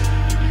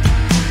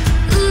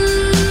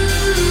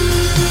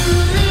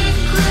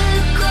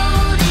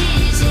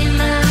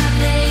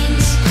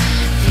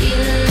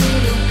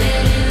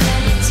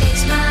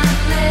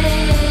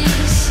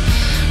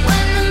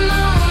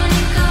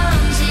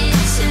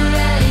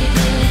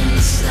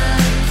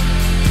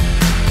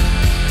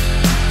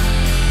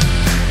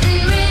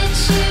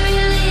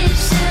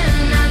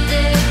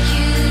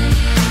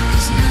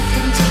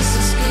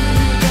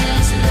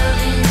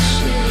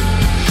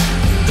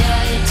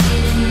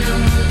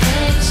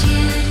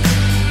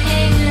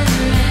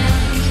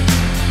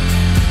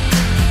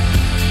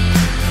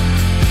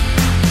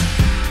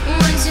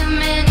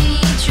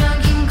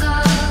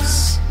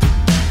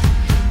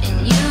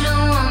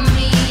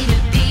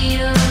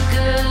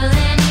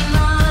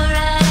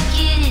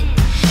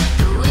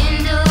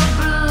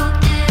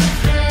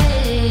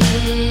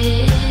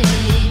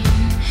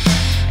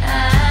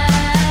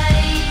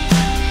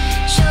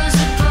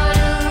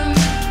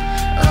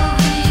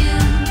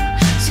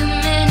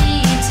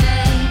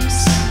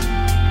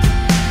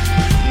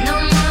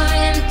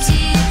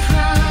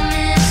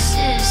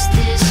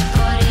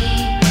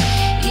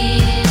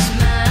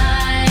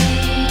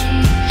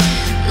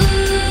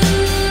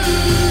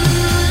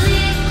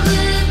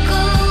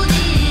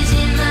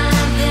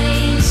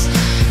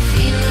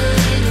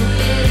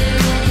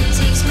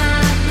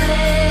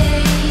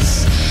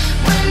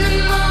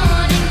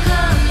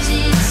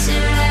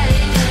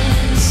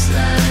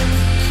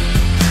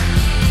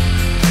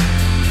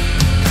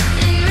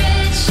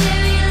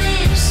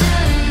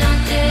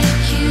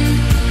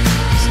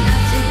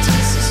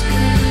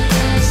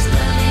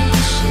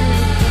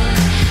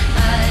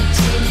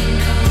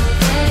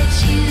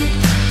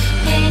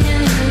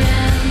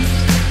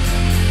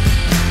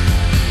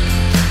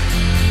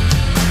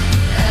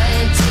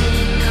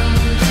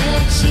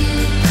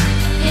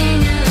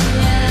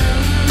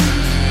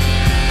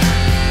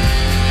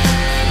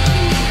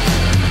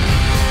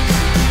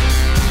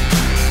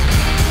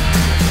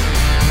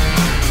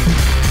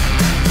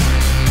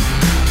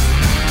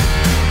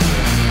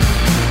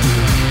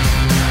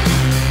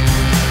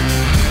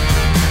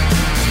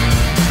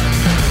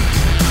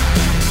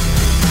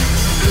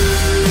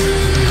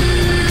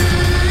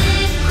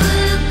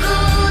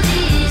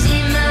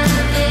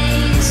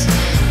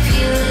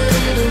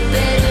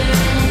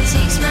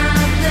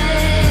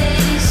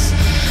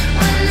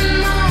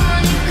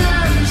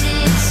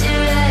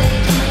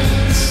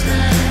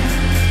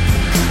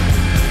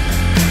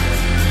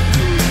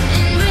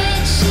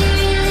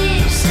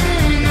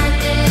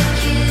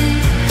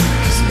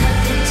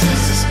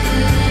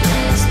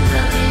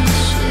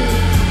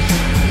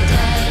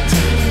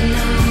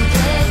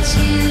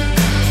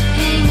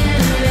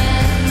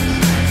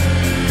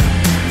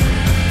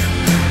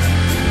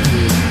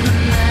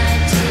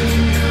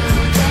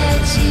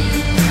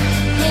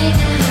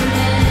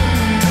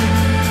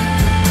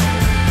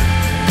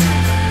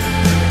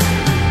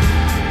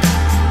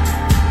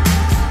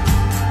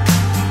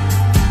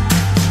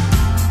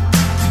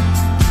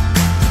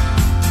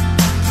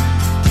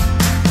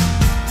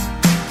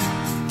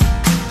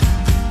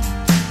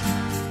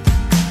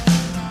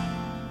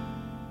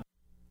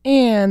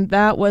 and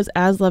that was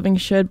As Loving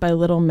Should by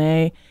Little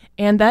May.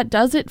 And that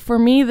does it for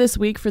me this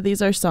week for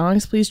These Are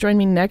Songs. Please join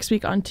me next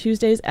week on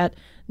Tuesdays at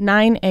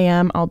 9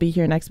 a.m. I'll be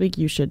here next week.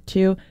 You should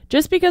too.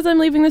 Just because I'm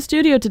leaving the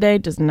studio today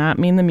does not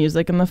mean the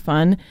music and the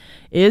fun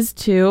is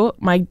too.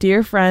 My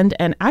dear friend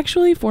and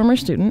actually former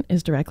student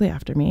is directly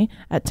after me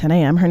at 10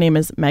 a.m. Her name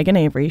is Megan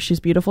Avery.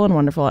 She's beautiful and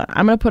wonderful.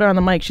 I'm going to put her on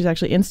the mic. She's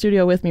actually in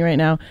studio with me right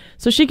now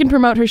so she can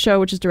promote her show,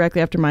 which is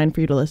directly after mine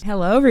for you to listen.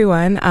 Hello,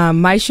 everyone.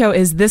 My show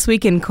is This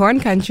Week in Corn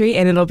Country,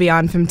 and it'll be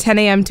on from 10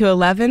 a.m. to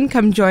 11.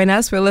 Come join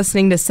us. We're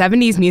listening to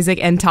 70s music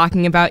and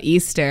talking about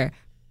Easter.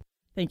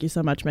 Thank you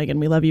so much, Megan.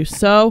 We love you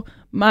so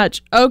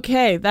much.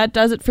 Okay, that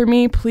does it for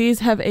me. Please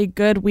have a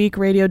good week,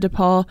 Radio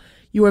DePaul.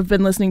 You have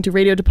been listening to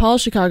Radio DePaul,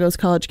 Chicago's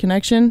College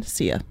Connection.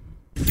 See ya.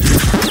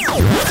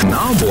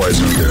 Now, boys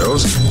and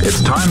girls,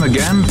 it's time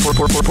again for...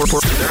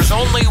 There's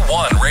only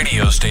one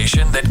radio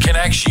station that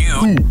connects you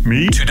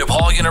to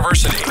DePaul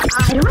University.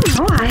 I don't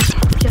know. I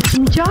just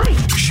enjoy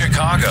it.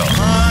 Chicago.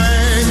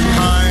 My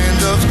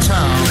kind of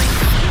town.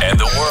 And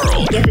the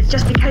world. I guess it's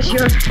just because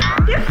you're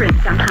different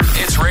somehow.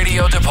 It's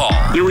Radio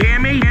DePaul. You hear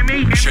me?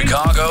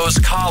 Chicago's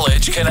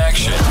College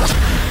Connection.